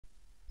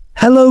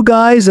Hello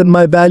guys and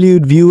my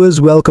valued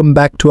viewers, welcome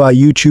back to our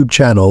YouTube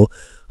channel.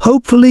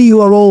 Hopefully you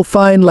are all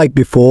fine like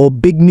before.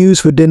 Big news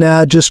for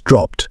dinar just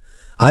dropped.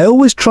 I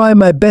always try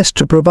my best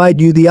to provide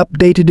you the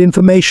updated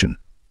information.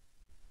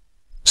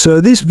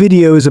 So this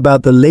video is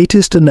about the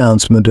latest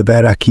announcement of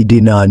Iraqi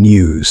dinar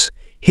news.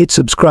 Hit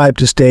subscribe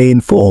to stay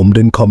informed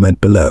and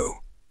comment below.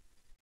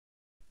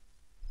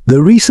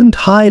 The recent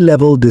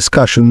high-level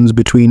discussions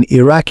between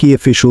Iraqi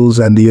officials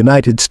and the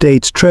United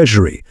States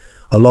Treasury,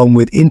 along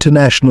with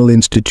international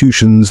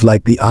institutions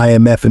like the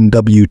IMF and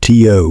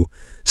WTO,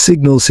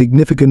 signal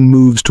significant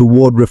moves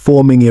toward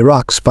reforming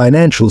Iraq's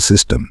financial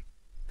system.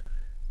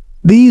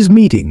 These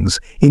meetings,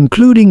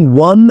 including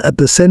one at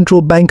the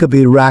Central Bank of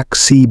Iraq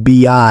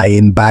 (CBI)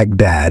 in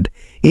Baghdad,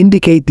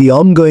 indicate the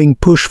ongoing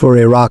push for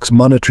Iraq's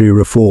monetary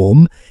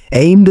reform,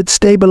 aimed at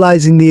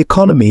stabilizing the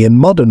economy and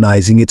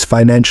modernizing its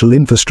financial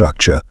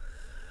infrastructure.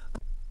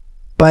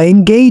 By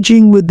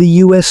engaging with the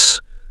U.S.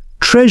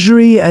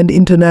 Treasury and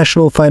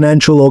international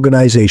financial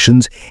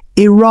organizations,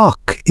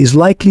 Iraq is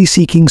likely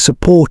seeking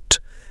support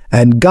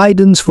and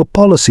guidance for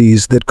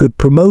policies that could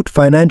promote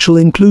financial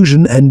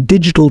inclusion and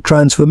digital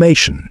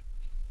transformation.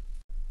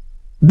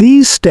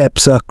 These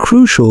steps are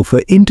crucial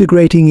for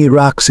integrating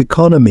Iraq's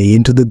economy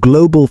into the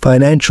global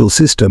financial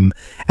system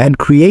and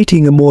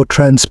creating a more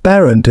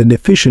transparent and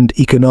efficient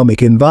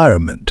economic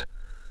environment.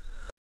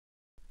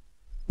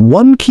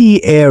 One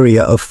key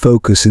area of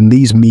focus in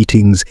these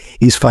meetings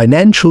is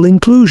financial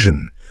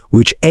inclusion,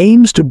 which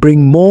aims to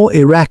bring more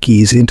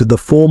Iraqis into the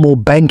formal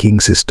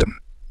banking system.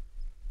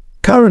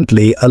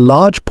 Currently, a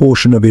large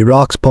portion of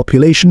Iraq's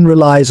population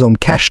relies on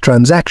cash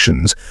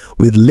transactions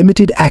with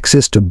limited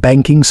access to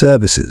banking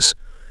services.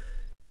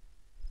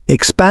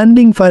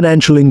 Expanding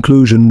financial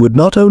inclusion would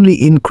not only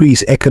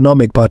increase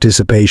economic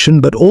participation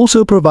but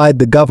also provide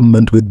the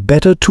government with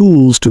better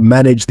tools to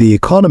manage the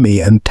economy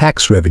and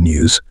tax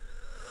revenues.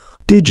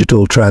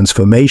 Digital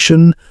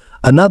transformation,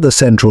 another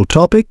central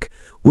topic,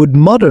 would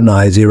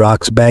modernize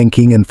Iraq's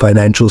banking and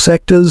financial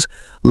sectors,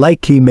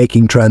 likely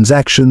making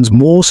transactions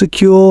more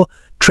secure,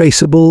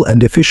 traceable,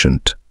 and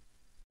efficient.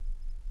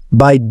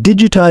 By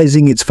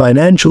digitizing its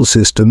financial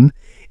system,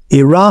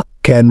 Iraq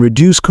can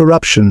reduce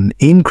corruption,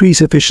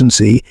 increase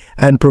efficiency,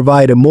 and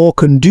provide a more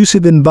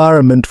conducive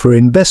environment for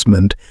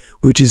investment,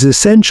 which is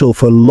essential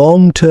for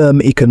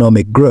long-term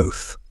economic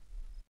growth.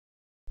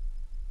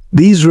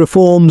 These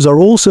reforms are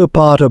also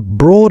part of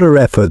broader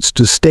efforts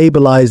to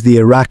stabilize the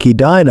Iraqi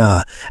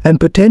dinar and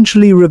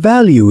potentially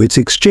revalue its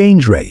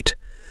exchange rate.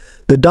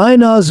 The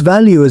dinar's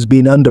value has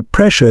been under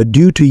pressure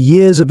due to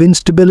years of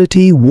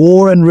instability,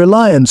 war, and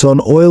reliance on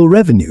oil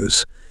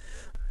revenues.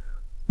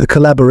 The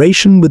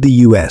collaboration with the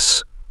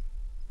U.S.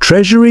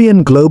 Treasury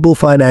and global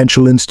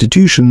financial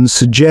institutions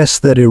suggests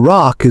that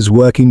Iraq is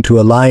working to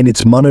align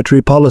its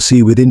monetary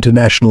policy with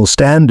international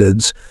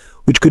standards,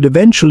 which could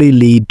eventually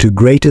lead to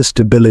greater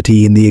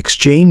stability in the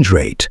exchange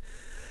rate.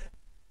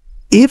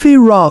 If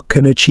Iraq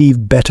can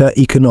achieve better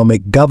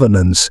economic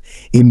governance,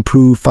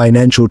 improve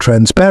financial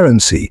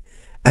transparency,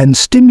 and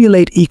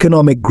stimulate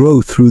economic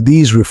growth through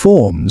these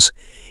reforms,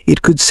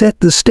 it could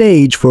set the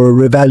stage for a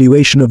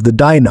revaluation of the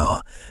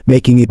dinar,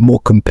 making it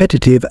more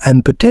competitive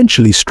and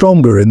potentially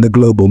stronger in the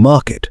global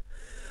market.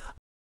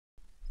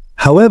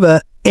 However,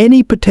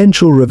 any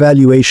potential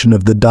revaluation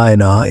of the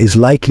dinar is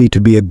likely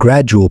to be a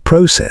gradual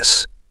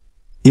process.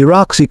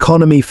 Iraq's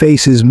economy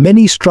faces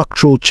many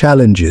structural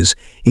challenges,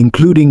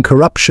 including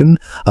corruption,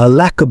 a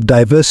lack of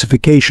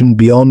diversification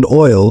beyond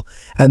oil,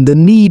 and the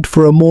need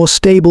for a more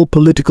stable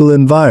political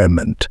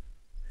environment.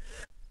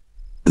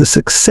 The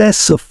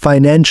success of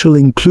financial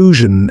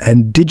inclusion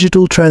and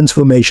digital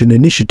transformation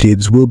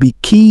initiatives will be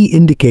key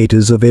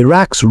indicators of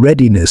Iraq's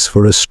readiness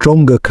for a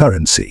stronger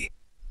currency.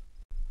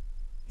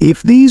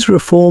 If these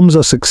reforms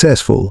are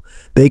successful,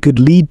 they could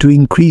lead to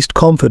increased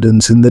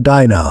confidence in the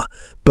dinar,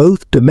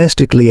 both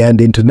domestically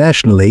and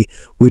internationally,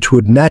 which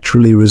would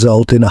naturally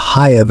result in a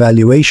higher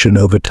valuation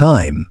over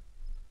time.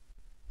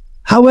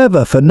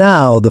 However, for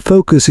now, the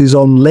focus is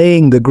on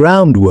laying the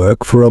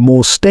groundwork for a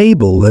more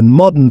stable and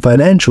modern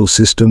financial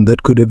system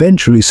that could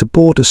eventually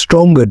support a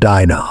stronger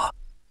dinar.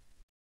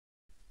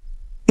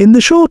 In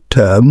the short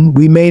term,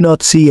 we may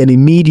not see an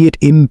immediate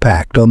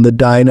impact on the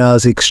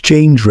dinar's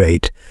exchange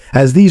rate,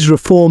 as these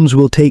reforms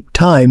will take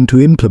time to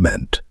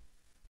implement.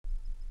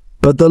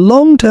 But the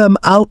long-term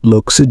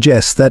outlook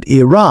suggests that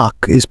Iraq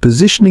is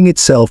positioning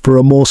itself for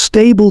a more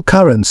stable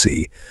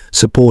currency,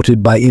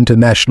 supported by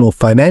international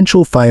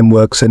financial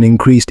frameworks and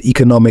increased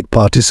economic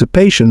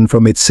participation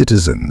from its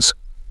citizens.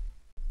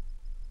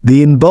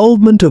 The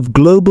involvement of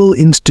global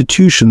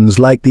institutions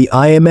like the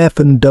IMF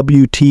and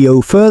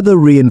WTO further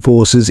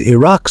reinforces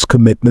Iraq's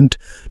commitment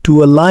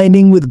to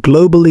aligning with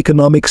global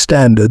economic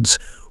standards,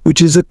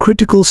 which is a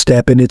critical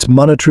step in its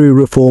monetary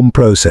reform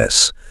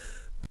process.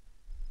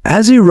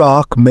 As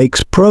Iraq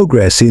makes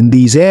progress in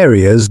these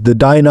areas, the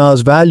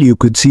dinar's value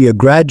could see a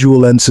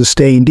gradual and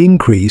sustained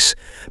increase,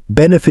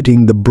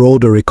 benefiting the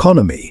broader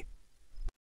economy.